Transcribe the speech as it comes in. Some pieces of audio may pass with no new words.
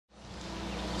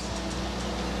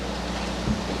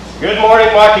Good morning,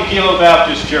 Makakilo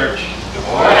Baptist Church. Good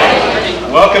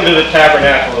morning. Welcome to the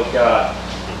tabernacle of God.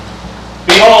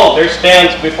 Behold, there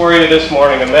stands before you this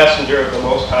morning a messenger of the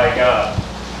Most High God.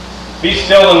 Be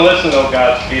still and listen, O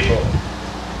God's people.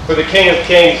 For the King of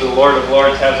Kings and Lord of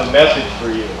Lords has a message for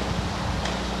you.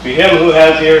 To him who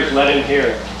has ears, let him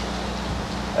hear.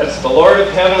 As the Lord of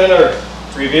heaven and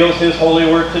earth reveals his holy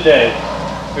word today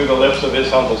through the lips of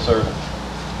his humble servant.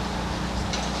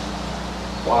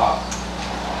 Wow.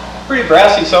 Pretty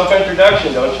brassy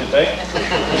self-introduction, don't you think?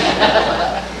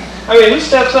 I mean, who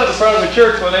steps up in front of a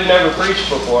church where they've never preached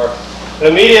before and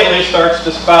immediately starts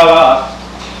to spout off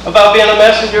about being a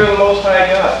messenger of the Most High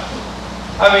God?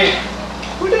 I mean,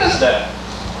 who does that?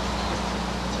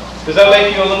 Does that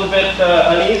make you a little bit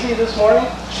uneasy this morning?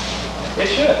 It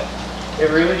should.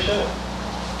 It really should.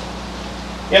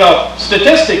 You know,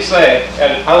 statistics say,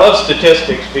 and I love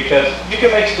statistics because you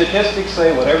can make statistics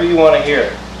say whatever you want to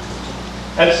hear.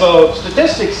 And so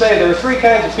statistics say there are three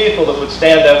kinds of people that would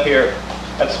stand up here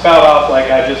and spout off like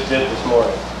I just did this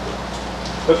morning.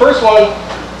 The first one is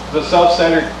the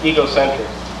self-centered, egocentric.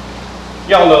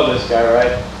 Y'all know this guy,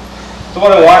 right? The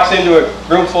one who walks into a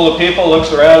room full of people,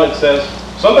 looks around and says,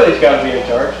 somebody's got to be in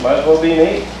charge, might as well be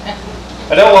me.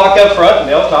 And they'll walk up front and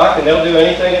they'll talk and they'll do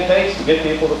anything it takes to get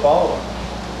people to follow them.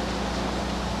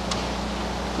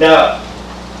 Now,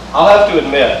 I'll have to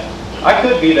admit, I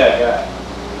could be that guy.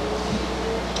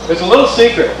 There's a little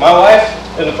secret. My wife,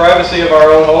 in the privacy of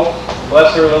our own home,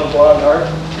 bless her little blonde heart,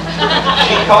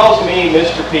 she calls me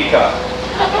Mr. Peacock.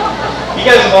 You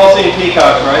guys have all seen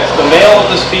peacocks, right? It's the male of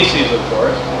the species, of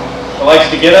course. It likes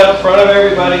to get up in front of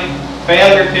everybody,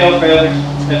 fan their tail feathers,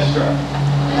 and strut.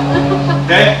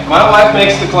 Okay? My wife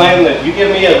makes the claim that you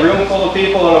give me a room full of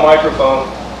people and a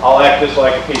microphone, I'll act just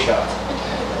like a peacock.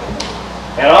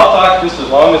 And I'll talk just as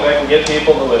long as I can get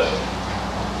people to listen.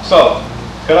 So,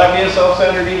 could I be a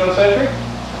self-centered egocentric?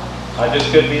 I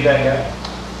just could be that guy.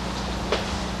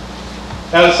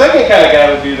 Now the second kind of guy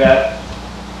who would do that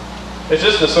is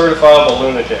just a certifiable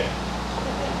lunatic.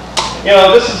 You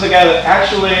know, this is the guy that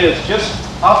actually is just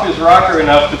off his rocker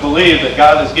enough to believe that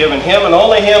God has given him and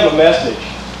only him a message.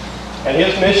 And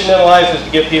his mission in life is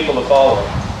to get people to follow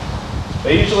him.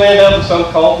 They usually end up in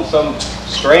some cult in some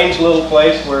strange little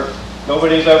place where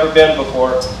nobody's ever been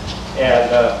before. And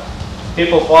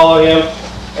people follow him.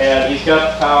 And he's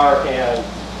got the power, and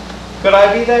could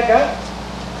I be that guy?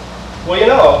 Well, you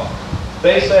know,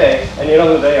 they say, and you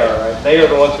know who they are, right? They are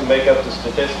the ones who make up the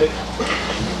statistics.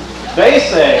 They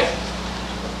say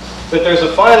that there's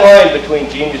a fine line between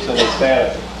genius and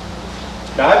insanity.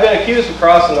 Now, I've been accused of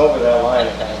crossing over that line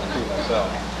a time or two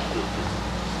myself.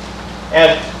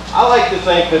 And I like to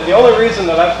think that the only reason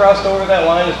that I've crossed over that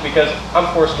line is because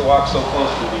I'm forced to walk so close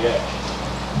to the edge.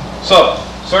 So,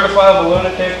 certifiable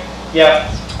lunatic, yeah,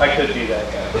 I could be that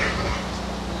guy.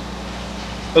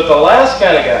 But the last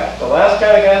kind of guy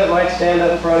that might stand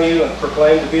up in front of you and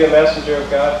proclaim to be a messenger of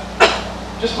God,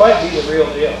 just might be the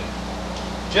real deal.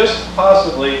 Just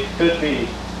possibly could be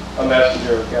a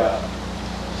messenger of God.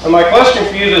 And my question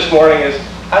for you this morning is,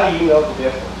 how do you know the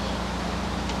difference?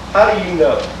 How do you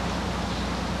know?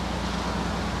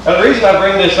 And the reason I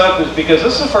bring this up is because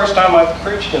this is the first time I've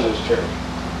preached in this church.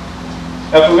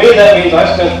 And for me, that means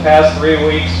I've spent the past 3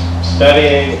 weeks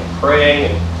studying,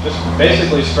 praying, and just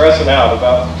basically stressing out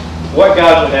about what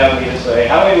God would have me to say,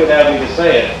 how he would have me to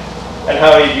say it, and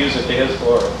how he'd use it to his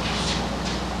glory.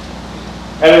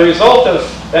 And the result of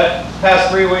that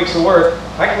past 3 weeks of work,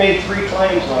 I made 3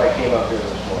 claims when I came up here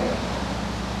this morning.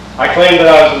 I claimed that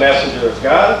I was a messenger of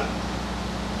God.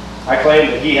 I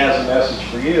claimed that he has a message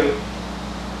for you.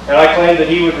 And I claimed that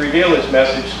he would reveal his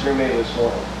message through me this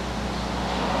morning.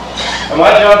 And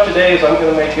my job today is I'm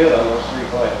going to make good on those 3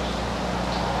 claims.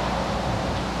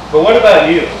 But what about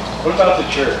you? What about the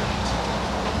church?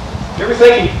 You ever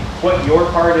think what your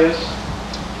part is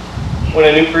when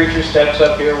a new preacher steps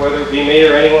up here, whether it be me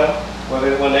or anyone?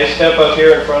 When they step up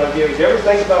here in front of you, did you ever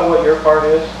think about what your part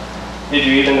is? Did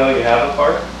you even know you have a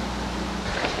part?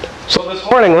 So this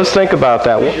morning, let's think about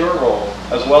that. What's your role,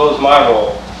 as well as my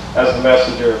role, as the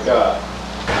messenger of God?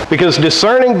 Because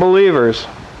discerning believers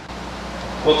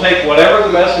will take whatever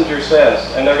the messenger says,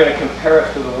 and they're going to compare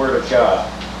it to the Word of God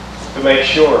to make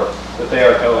sure that they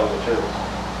are telling the truth.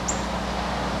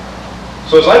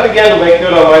 So as I begin to make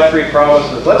good on my 3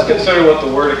 promises, let's consider what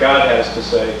the Word of God has to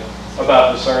say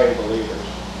about discerning believers.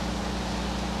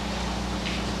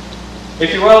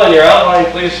 If you will, in your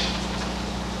outline, please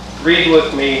read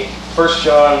with me 1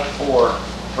 John 4,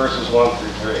 verses 1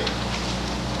 through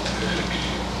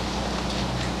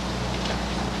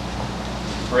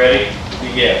 3. Ready?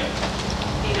 Begin.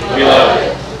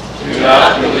 Beloved, do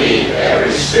not believe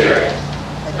every spirit,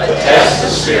 but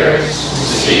spirits to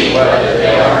see whether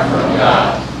they are from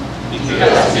God,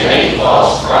 because many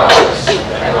false prophets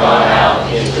have gone out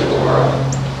into the world.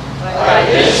 By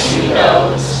this you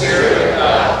know the Spirit of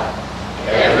God.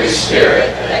 Every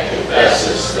spirit that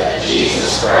confesses that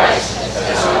Jesus Christ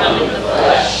has come in the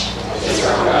flesh is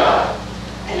from God.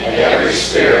 And every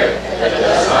spirit that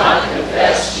does not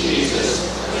confess Jesus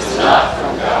is not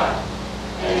from God.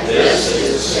 And this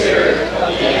is the spirit of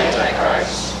the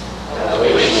Antichrist, of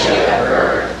which you have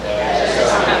heard that is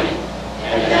coming,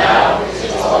 and now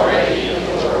is already in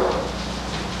the world.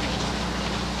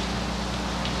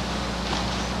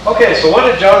 Okay, so what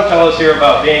did John tell us here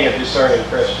about being a discerning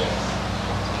Christian?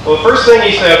 Well, the first thing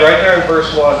he said right there in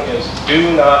verse 1 is,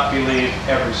 do not believe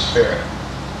every spirit.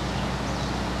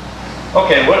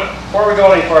 Okay, before we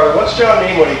go any farther, what's John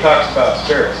mean when he talks about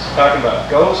spirits? Is he talking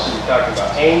about ghosts? Is he talking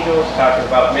about angels? Is he talking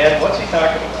about men? What's he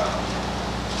talking about?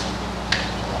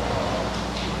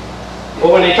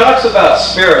 Well, when he talks about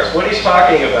spirits, what he's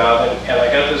talking about, and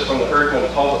I got this from the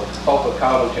Erdman Pulpit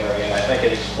commentary, and I think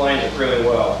it explains it really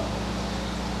well.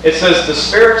 It says, the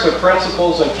spirits are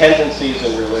principles and tendencies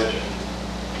in religion.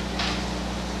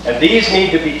 And these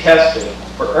need to be tested,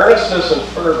 for earnestness and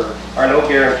fervor are no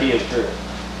guarantee of truth.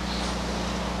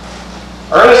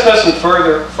 Earnestness and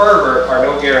fervor are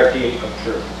no guarantee of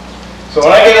truth. So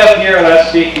when I get up here and I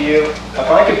speak to you, if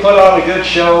I can put on a good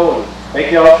show and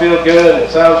make you all feel good and it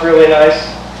sounds really nice,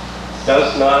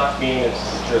 does not mean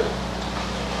it's the truth.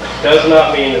 Does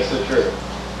not mean it's the truth.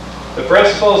 The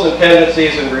principles and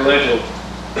tendencies in religion,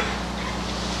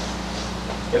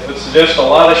 if it's just a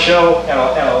lot of show and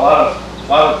a lot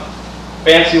of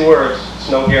fancy words, it's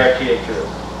no guarantee of truth.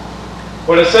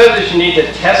 What it says is you need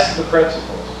to test the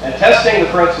principles. And testing the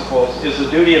principles is the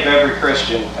duty of every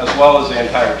Christian as well as the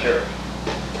entire church.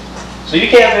 So you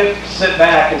can't sit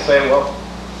back and say, well,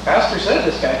 Pastor said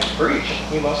this guy can preach.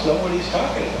 He must know what he's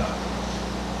talking about.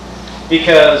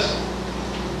 Because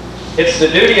it's the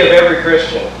duty of every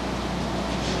Christian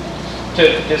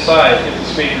to decide if the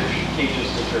speaker teaches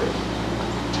the truth.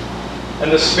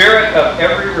 And the spirit of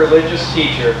every religious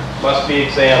teacher must be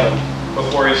examined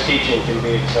before his teaching can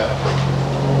be accepted.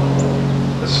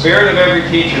 The spirit of every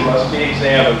teacher must be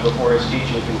examined before his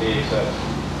teaching can be accepted.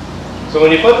 So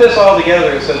when you put this all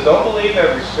together, it says, don't believe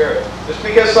every spirit. Just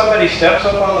because somebody steps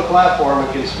up on the platform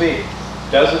and can speak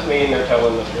doesn't mean they're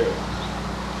telling the truth.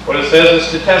 What it says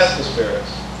is to test the spirits.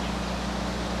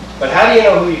 But how do you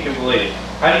know who you can believe?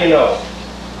 How do you know?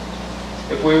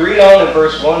 If we read on in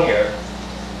verse 1 here,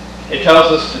 it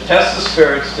tells us to test the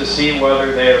spirits to see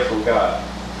whether they are from God.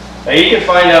 Now you can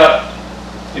find out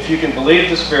if you can believe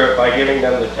the Spirit by giving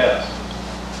them the test.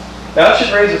 Now it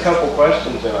should raise a couple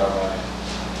questions in our mind.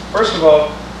 First of all,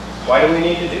 why do we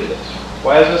need to do this?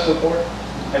 Why is this important?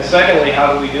 And secondly,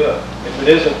 how do we do it? If it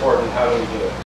is important, how do we do it?